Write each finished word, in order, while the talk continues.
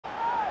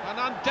And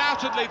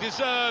undoubtedly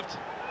deserved.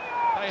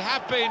 They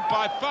have been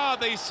by far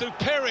the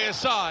superior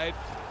side,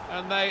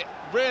 and they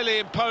really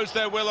imposed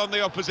their will on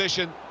the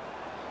opposition.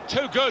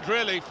 Too good,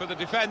 really, for the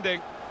defending,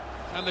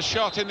 and the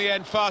shot in the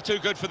end far too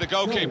good for the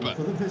goalkeeper.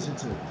 For the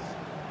visitors,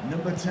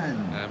 number 10.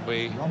 And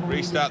we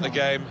restart the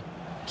game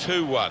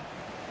 2-1.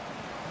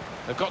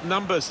 They've got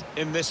numbers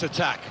in this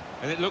attack,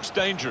 and it looks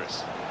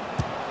dangerous.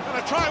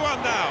 Gonna try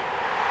one now.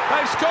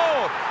 They've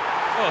scored.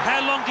 Well,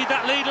 how long did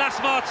that lead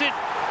last, Martin?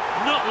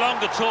 Not long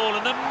at all,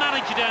 and the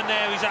manager down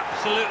there is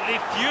absolutely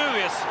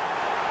furious.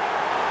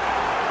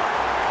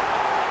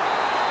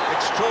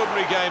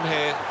 Extraordinary game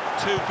here.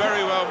 Two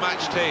very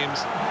well-matched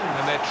teams,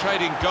 and they're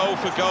trading goal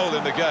for goal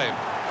in the game.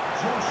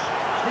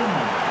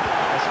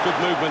 That's good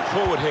movement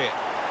forward here.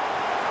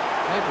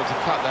 Able to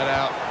cut that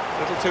out.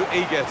 A little too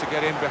eager to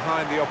get in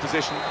behind the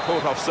opposition,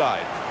 caught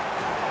offside.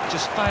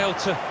 Just failed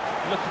to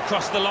look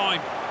across the line.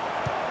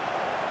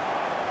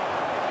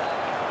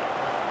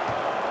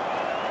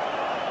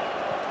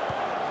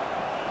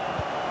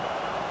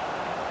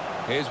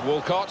 Here's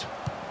Walcott.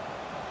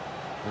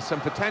 There's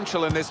some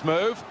potential in this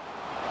move.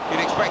 You'd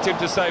expect him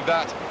to save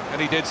that,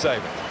 and he did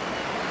save it.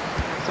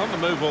 He's on the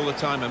move all the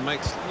time and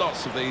makes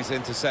lots of these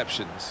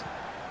interceptions.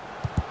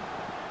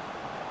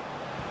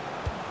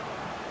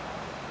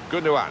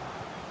 Gundogan.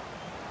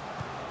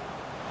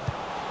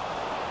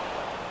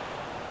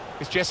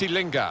 It's Jesse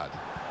Lingard.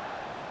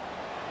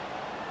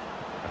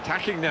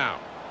 Attacking now.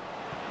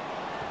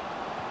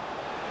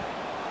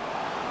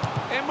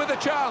 In with a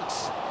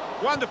chance.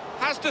 Wonderful.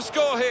 Has to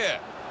score here.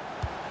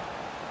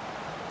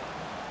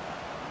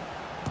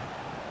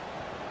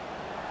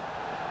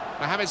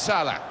 Mohamed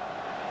Salah.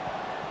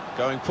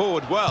 Going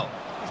forward well.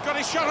 He's got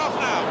his shot off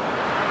now.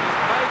 He's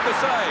made the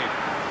save.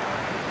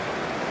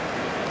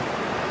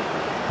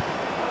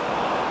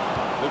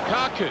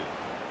 Lukaku.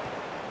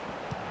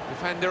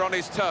 Defender on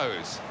his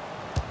toes.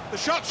 The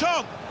shot's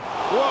on.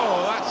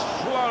 Whoa, that's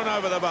flown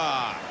over the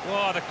bar.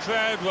 Well, the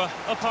crowd were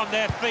up on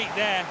their feet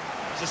there.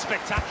 It's a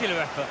spectacular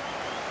effort.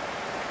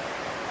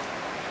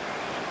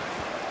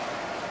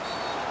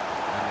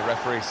 And the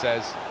referee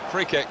says,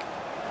 free kick.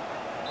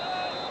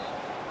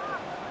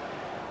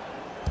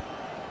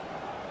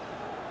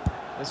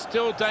 There's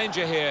still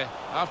danger here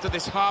after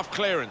this half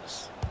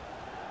clearance.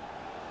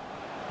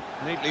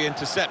 Neatly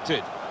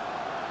intercepted.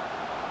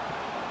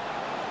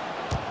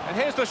 And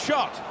here's the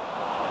shot.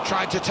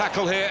 Tried to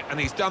tackle here, and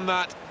he's done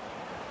that.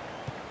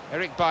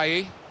 Eric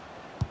Bailly.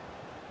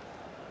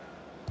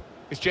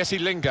 It's Jesse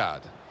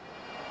Lingard.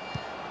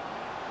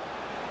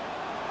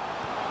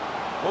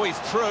 Oh, he's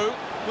through.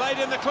 Played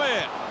in the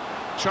clear.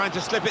 Trying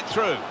to slip it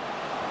through.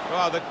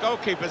 Well, the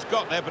goalkeeper's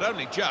got there, but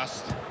only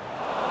just.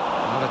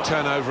 Not a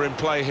turnover in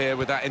play here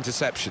with that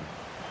interception.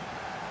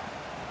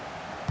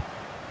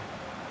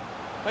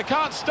 They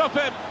can't stop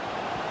him.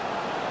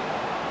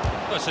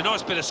 Well, it's a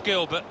nice bit of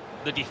skill, but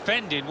the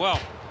defending, well,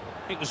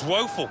 it was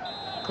woeful.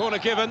 Corner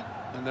given,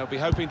 and they'll be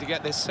hoping to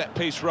get this set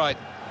piece right.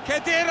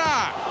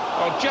 Khedira!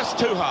 Oh, just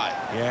too high.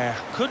 Yeah,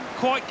 couldn't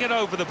quite get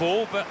over the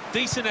ball, but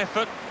decent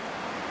effort.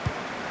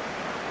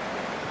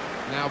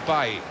 Now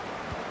Bailly.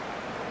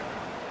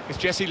 It's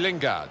Jesse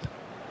Lingard.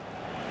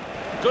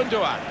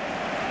 Gundogan.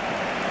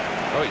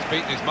 Oh, he's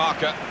beaten his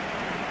marker.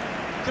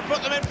 To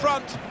put them in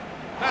front.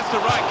 That's the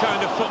right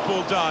kind of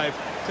football dive,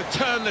 to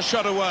turn the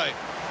shot away.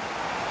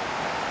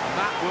 And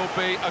that will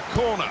be a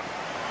corner.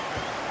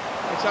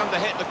 It's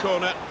under-hit the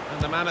corner,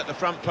 and the man at the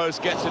front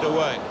post gets it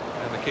away.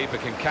 And the keeper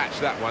can catch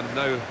that one,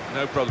 no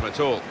problem at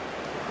all.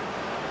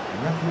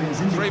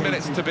 3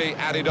 minutes to be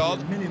added on.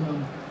 A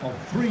minimum of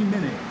 3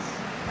 minutes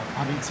of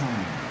added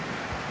time.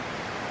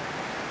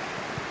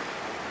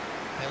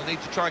 They'll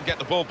need to try and get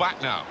the ball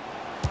back now.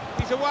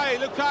 He's away,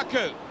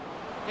 Lukaku.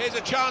 Here's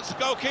a chance,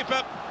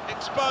 goalkeeper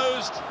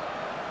exposed.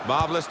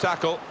 Marvellous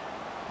tackle.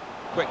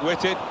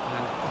 Quick-witted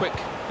and quick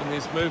in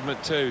his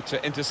movement too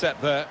to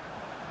intercept there.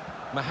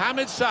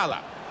 Mohamed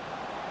Salah.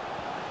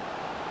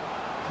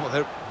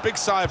 Well, a big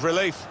sigh of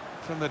relief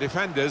from the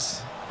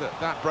defenders that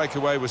that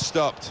breakaway was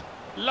stopped.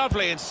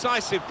 Lovely,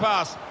 incisive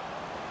pass.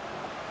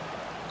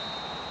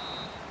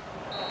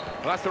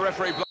 Well, that's the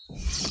referee.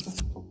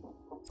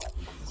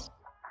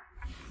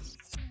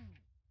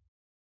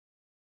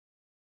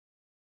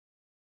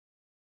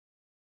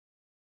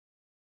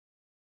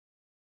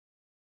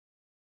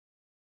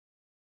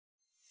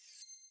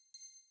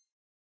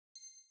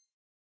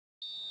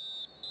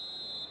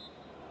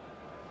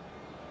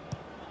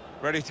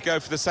 Ready to go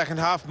for the second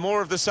half.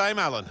 More of the same,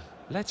 Alan.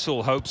 Let's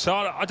all hope so.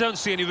 I don't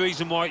see any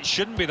reason why it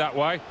shouldn't be that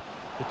way.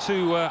 The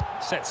two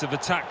sets of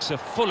attacks are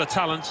full of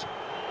talent.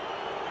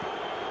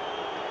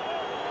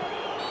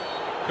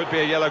 Could be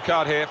a yellow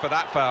card here for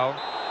that foul.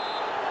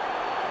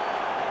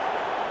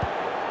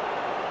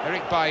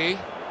 Eric Bailly.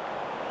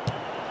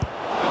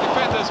 The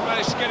defenders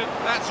managed to get it.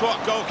 That's what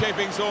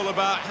goalkeeping's all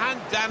about.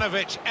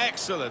 Handanovic,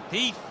 excellent.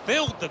 He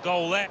filled the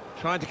goal there.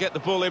 Trying to get the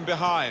ball in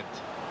behind.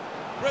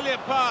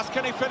 Brilliant pass,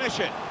 can he finish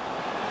it?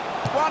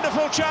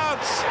 Wonderful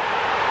chance.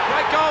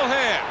 Great goal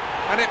here,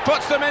 and it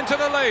puts them into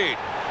the lead.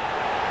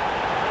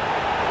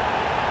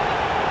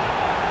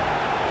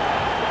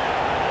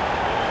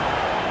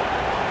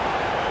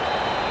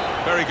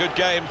 Very good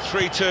game,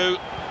 3-2.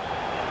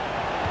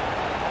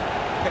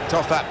 Picked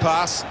off that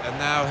pass, and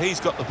now he's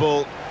got the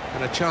ball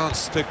and a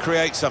chance to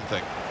create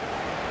something.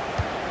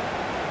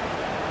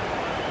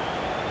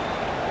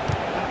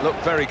 That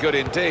looked very good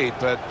indeed,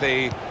 but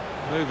the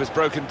move has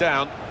broken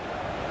down.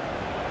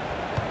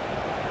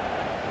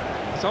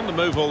 He's on the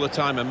move all the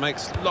time and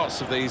makes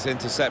lots of these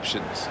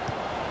interceptions.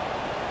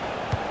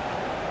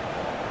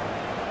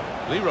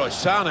 Leroy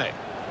Sané.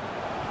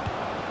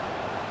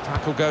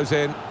 Tackle goes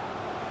in.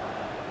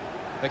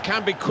 They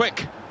can be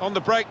quick on the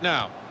break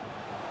now.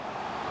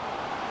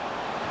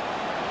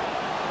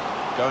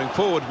 Going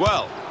forward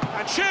well.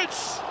 And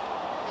shoots!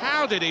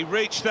 How did he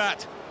reach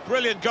that?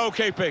 Brilliant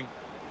goalkeeping.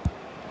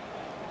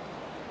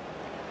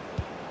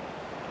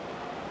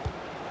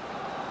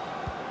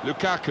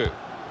 Lukaku.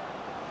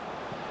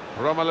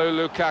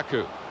 Romelu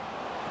Lukaku.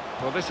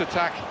 Well, this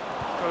attack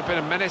got a bit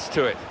of menace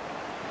to it.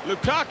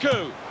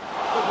 Lukaku!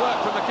 Good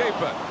work from the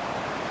keeper.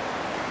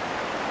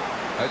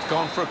 It's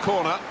gone for a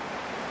corner.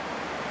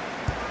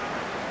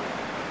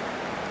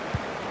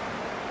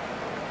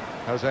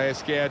 Jose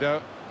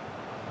Izquierdo.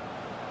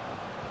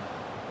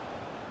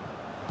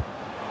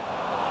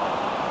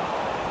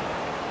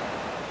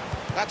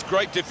 That's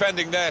great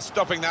defending there,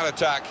 stopping that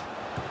attack.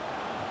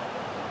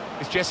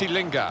 It's Jesse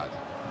Lingard.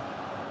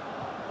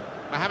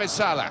 Mohamed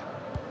Salah.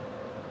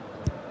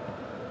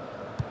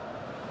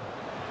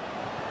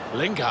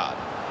 Lingard.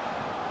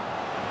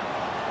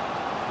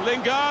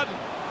 Lingard.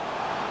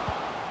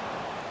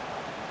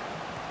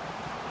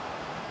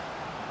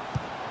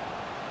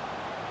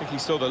 I think he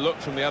saw the look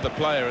from the other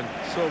player and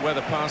saw where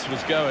the pass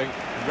was going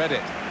and read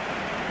it.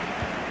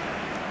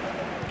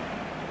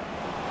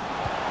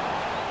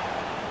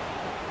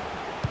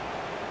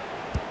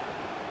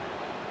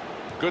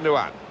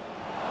 Gundogan.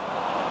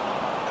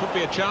 Could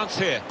be a chance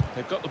here.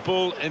 They've got the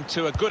ball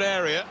into a good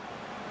area.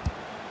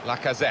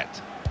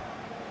 Lacazette.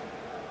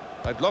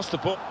 They've lost the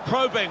ball.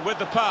 Probing with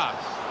the pass.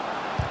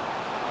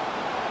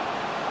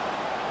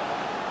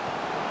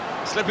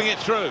 Slipping it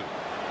through.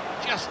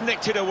 Just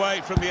nicked it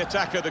away from the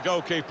attacker, the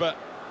goalkeeper.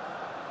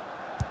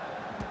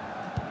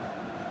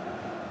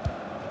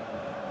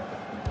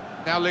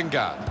 Now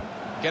Lingard.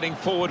 Getting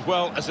forward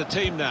well as a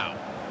team now.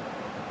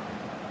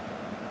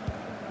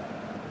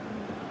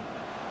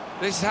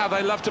 This is how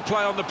they love to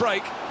play on the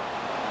break.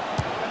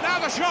 And now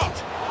the shot!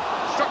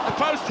 Struck the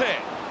post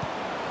here.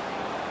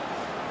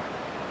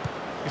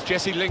 It's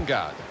Jesse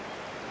Lingard.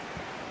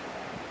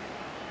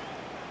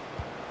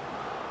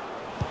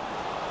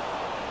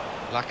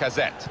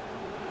 Lacazette.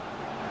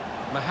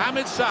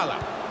 Mohamed Salah.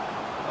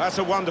 That's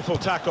a wonderful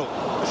tackle.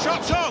 The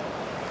shot's on!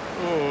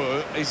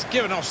 Oh, he's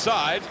given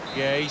offside.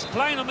 Yeah, he's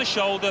playing on the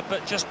shoulder,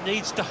 but just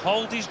needs to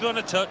hold his run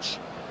a touch.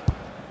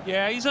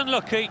 Yeah, he's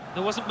unlucky.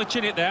 There wasn't much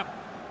in it there.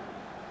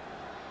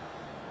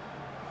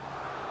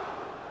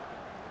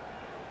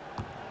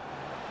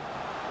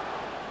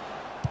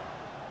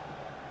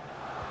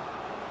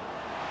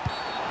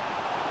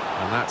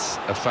 And that's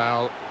a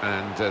foul,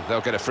 and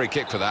they'll get a free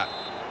kick for that.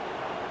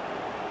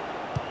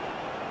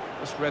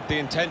 Just read the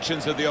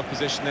intentions of the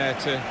opposition there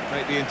to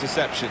make the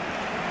interception.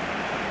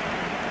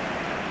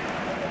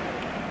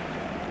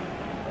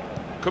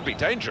 Could be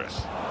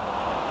dangerous.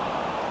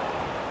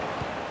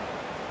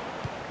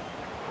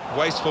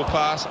 Wasteful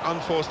pass,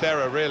 unforced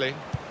error, really.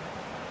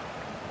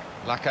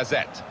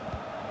 Lacazette.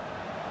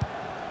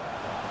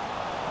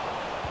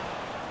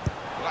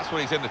 Well, that's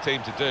what he's in the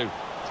team to do,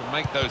 to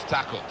make those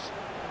tackles.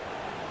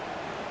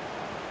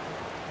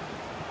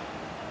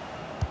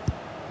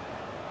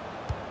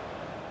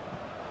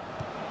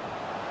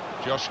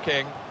 Josh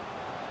King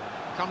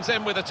comes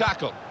in with a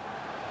tackle.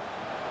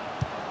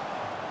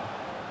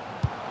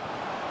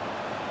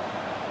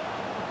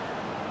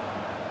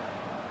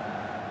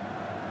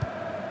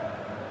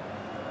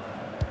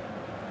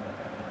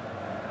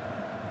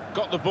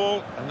 Got the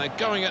ball, and they're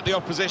going at the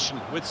opposition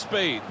with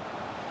speed.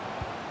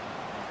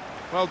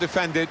 Well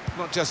defended,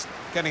 not just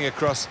getting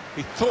across,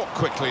 he thought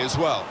quickly as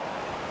well.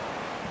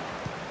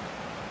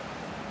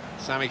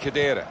 Sami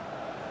Khedira.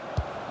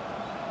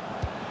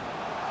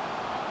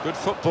 Good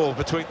football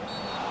between...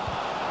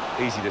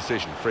 Easy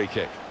decision, free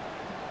kick.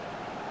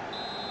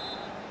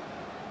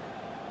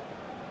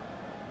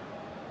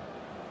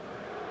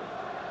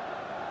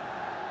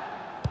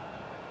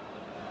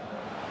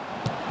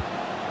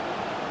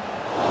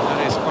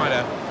 That is quite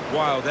a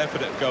wild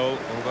effort at goal,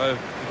 although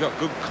he got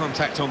good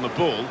contact on the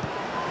ball.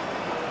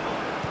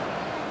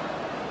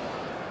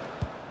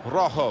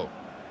 Rojo.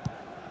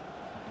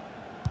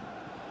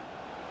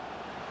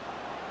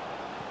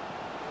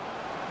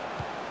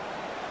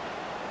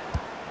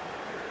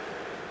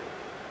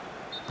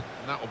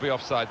 And that will be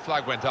offside.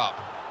 Flag went up.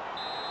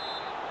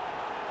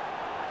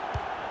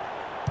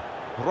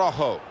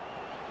 Rojo.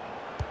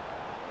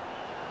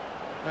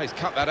 Oh, he's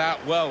cut that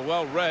out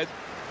well read.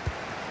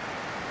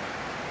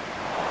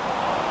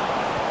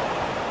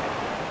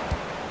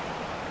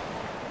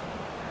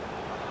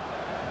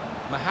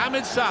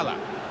 Mohamed Salah.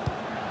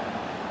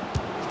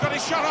 He's got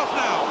his shot off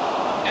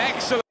now.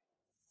 Excellent.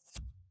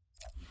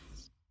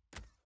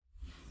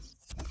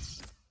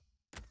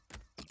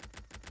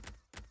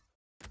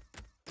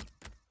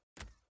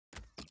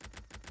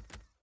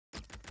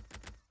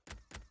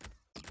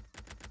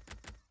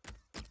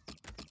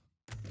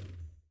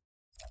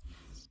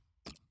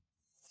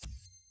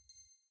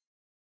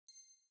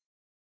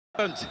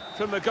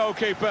 from the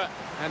goalkeeper,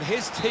 and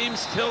his team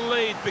still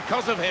lead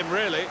because of him,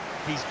 really.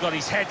 He's got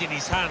his head in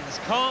his hands.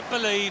 Can't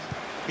believe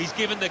he's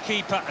given the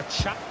keeper a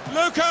chance.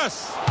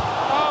 Lucas!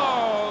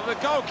 Oh, the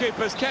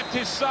goalkeeper's kept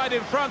his side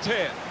in front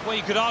here. Well,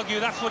 you could argue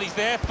that's what he's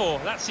there for.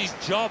 That's his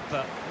job,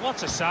 but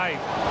what a save.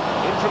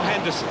 In from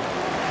Henderson.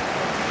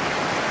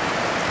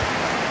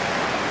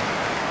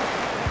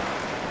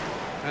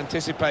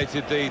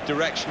 Anticipated the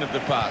direction of the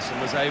pass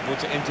and was able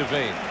to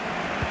intervene.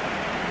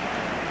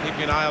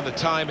 Keeping an eye on the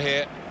time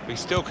here. We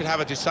still could have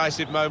a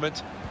decisive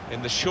moment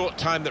in the short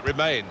time that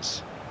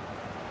remains.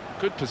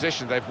 Good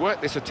position. They've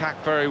worked this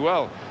attack very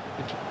well.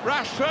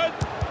 Rashford!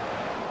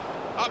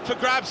 Up for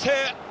grabs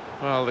here.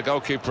 Well, the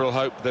goalkeeper will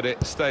hope that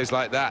it stays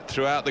like that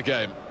throughout the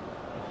game.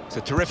 It's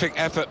a terrific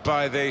effort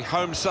by the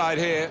home side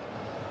here.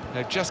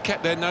 They've just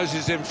kept their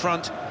noses in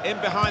front, in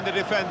behind the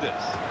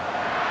defenders.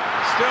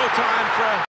 Still time for